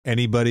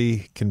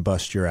Anybody can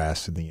bust your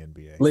ass in the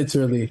NBA.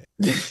 Literally.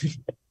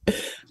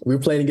 We were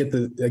playing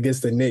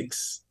against the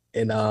Knicks,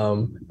 and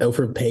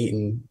Elfrid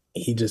Payton,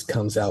 he just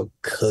comes out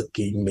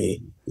cooking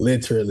me,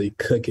 literally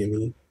cooking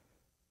me.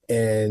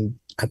 And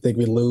I think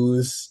we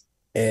lose.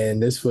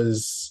 And this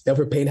was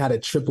Elfrid Payton had a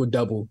triple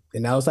double,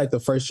 and that was like the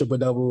first triple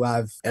double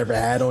I've ever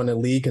had on the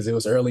league because it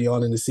was early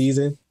on in the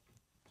season.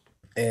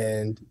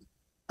 And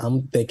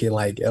I'm thinking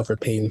like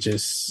Elfrid Payton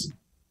just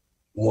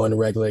one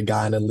regular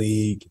guy in the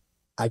league.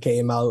 I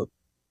came out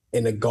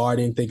in the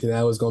Garden thinking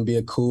that was going to be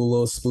a cool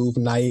little smooth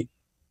night.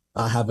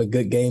 I have a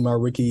good game my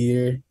rookie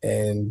year,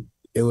 and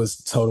it was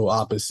total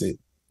opposite.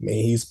 I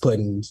mean, he's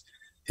putting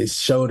his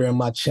shoulder in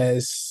my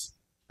chest.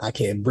 I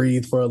can't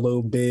breathe for a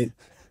little bit.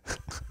 I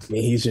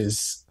mean, he's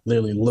just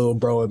literally little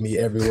broing me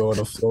everywhere on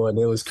the floor, and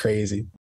it was crazy.